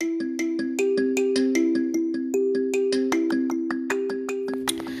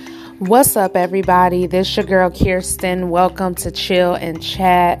What's up, everybody? This your girl Kirsten. Welcome to Chill and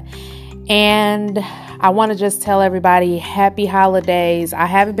Chat. And I want to just tell everybody happy holidays. I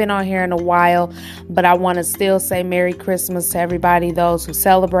haven't been on here in a while, but I want to still say Merry Christmas to everybody, those who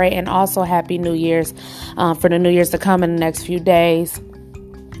celebrate, and also Happy New Year's for the New Year's to come in the next few days.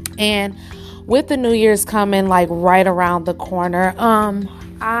 And with the New Year's coming like right around the corner,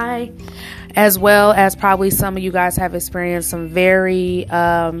 I, as well as probably some of you guys, have experienced some very,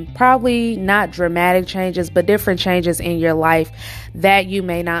 probably not dramatic changes, but different changes in your life that you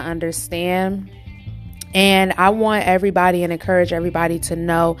may not understand. And I want everybody and encourage everybody to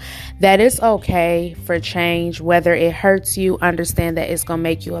know that it's okay for change. Whether it hurts you, understand that it's going to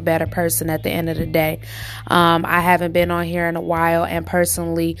make you a better person at the end of the day. I haven't been on here in a while, and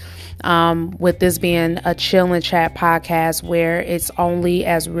personally, with this being a Chill and Chat podcast where it's only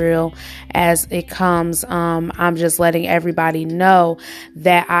as real as it comes, I'm just letting everybody know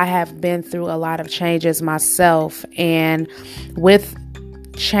that I have been through a lot of changes myself, and with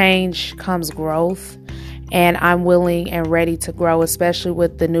change comes growth. And I'm willing and ready to grow, especially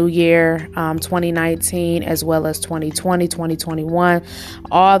with the new year, 2019, as well as 2020, 2021,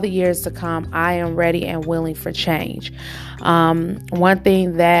 all the years to come. I am ready and willing for change. One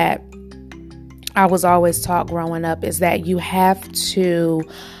thing that I was always taught growing up is that you have to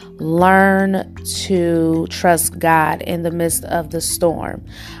learn to trust God in the midst of the storm.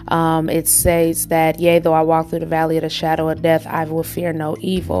 It says that, yea, though I walk through the valley of the shadow of death, I will fear no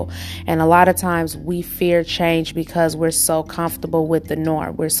evil. And a lot of times we fear change because we're so comfortable with the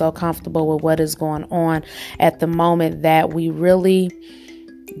norm. We're so comfortable with what is going on at the moment that we really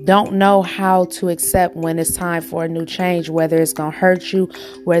don't know how to accept when it's time for a new change, whether it's going to hurt you,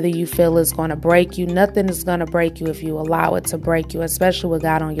 whether you feel it's going to break you. Nothing is going to break you if you allow it to break you, especially with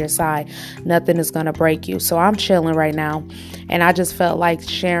God on your side. Nothing is going to break you. So I'm chilling right now, and I just felt like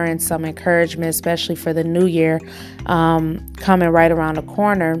sharing some encouragement, especially for the new year coming right around the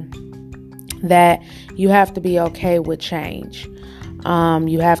corner, that you have to be okay with change.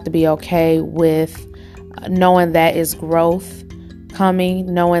 You have to be okay with knowing that it's growth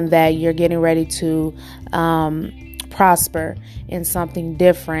coming, knowing that you're getting ready to prosper in something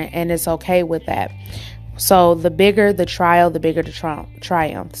different, and it's okay with that. So the bigger the trial, the bigger the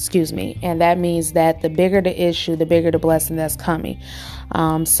triumph, and that means that the bigger the issue, the bigger the blessing that's coming.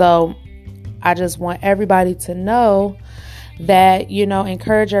 So I just want everybody to know that,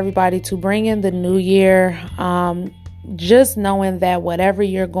 encourage everybody to bring in the new year, just knowing that whatever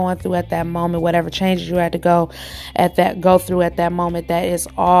you're going through at that moment, whatever changes you had to go through at that moment, that is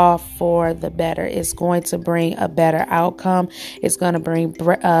all for the better. It's going to bring a better outcome. It's going to bring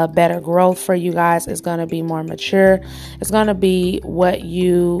better growth for you guys. It's going to be more mature. It's going to be what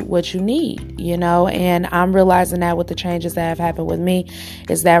you need, and I'm realizing that with the changes that have happened with me,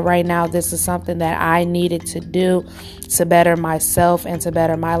 is that right now this is something that I needed to do to better myself and to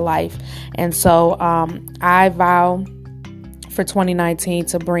better my life. And so I vow for 2019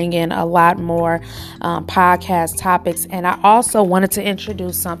 to bring in a lot more podcast topics. And I also wanted to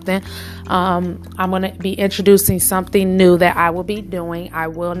introduce something. I'm going to be introducing something new that I will be doing. I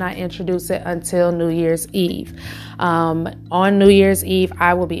will not introduce it until New Year's Eve. On New Year's Eve,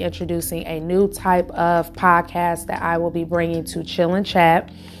 I will be introducing a new type of podcast that I will be bringing to Chill and Chat.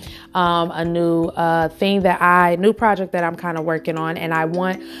 A new new project that I'm kind of working on, and I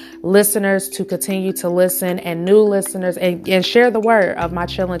want listeners to continue to listen, and new listeners, and share the word of my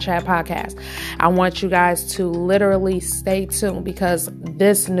Chill and Chat podcast. I want you guys to literally stay tuned, because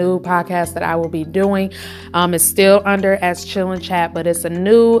this new podcast that I will be doing is still under as Chill and Chat, but it's a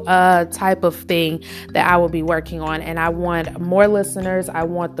new type of thing that I will be working on, and I want more listeners. I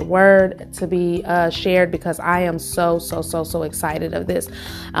want the word to be shared, because I am so excited of this.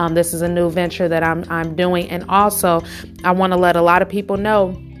 This is a new venture that I'm doing. And also, I want to let a lot of people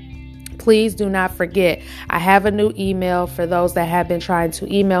know, please do not forget, I have a new email for those that have been trying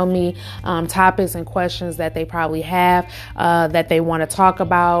to email me topics and questions that they probably have that they want to talk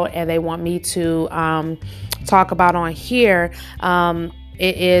about and they want me to talk about on here.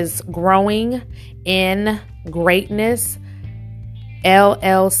 It is Growing in Greatness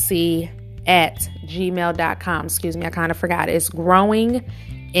LLC at gmail.com. I kind of forgot. It's Growing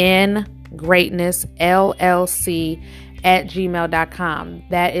in Greatness LLC at gmail.com.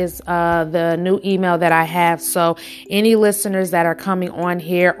 That is the new email that I have. So any listeners that are coming on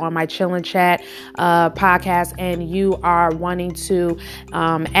here on my Chill and Chat podcast, and you are wanting to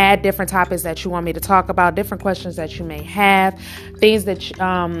add different topics that you want me to talk about, different questions that you may have, things that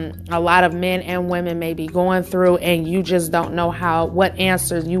a lot of men and women may be going through, and you just don't know what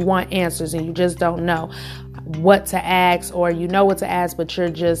answers you want, and you just don't know. what to ask, or you know what to ask, but you're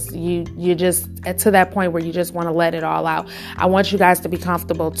just to that point where you just want to let it all out. I want you guys to be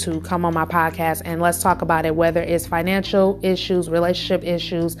comfortable to come on my podcast and let's talk about it, whether it's financial issues, relationship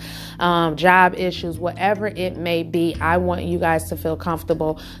issues, job issues, whatever it may be. I want you guys to feel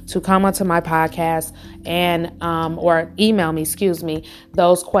comfortable to come onto my podcast and or email me,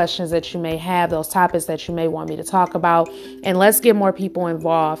 those questions that you may have, those topics that you may want me to talk about, and let's get more people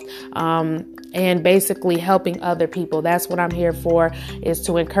involved. And basically helping other people. That's what I'm here for, is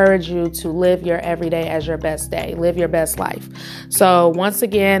to encourage you to live your everyday as your best day, live your best life. So once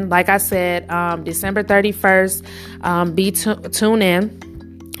again, like I said, December 31st, tune in,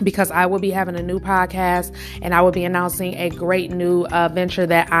 because I will be having a new podcast and I will be announcing a great new venture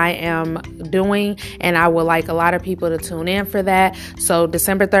that I am doing, and I would like a lot of people to tune in for that. So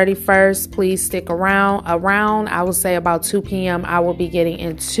December 31st, please stick around, I will say about 2 p.m. I will be getting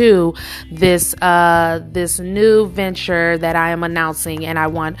into this new venture that I am announcing, and I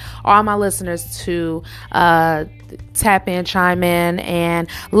want all my listeners to tap in, chime in, and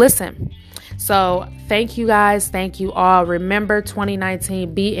listen. So thank you guys. Thank you all. Remember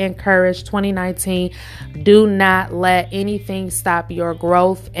 2019, be encouraged. 2019, do not let anything stop your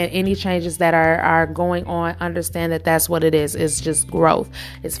growth, and any changes that are going on. Understand that that's what it is. It's just growth.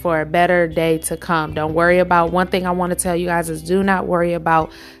 It's for a better day to come. Don't worry about, one thing I want to tell you guys is, do not worry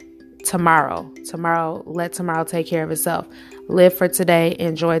about tomorrow. Let tomorrow take care of itself. Live for today.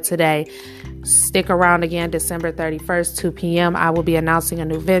 Enjoy today. Stick around again, December 31st, 2 p.m. I will be announcing a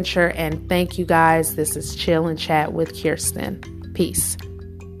new venture. And thank you guys. This is Chill and Chat with Kirsten. Peace.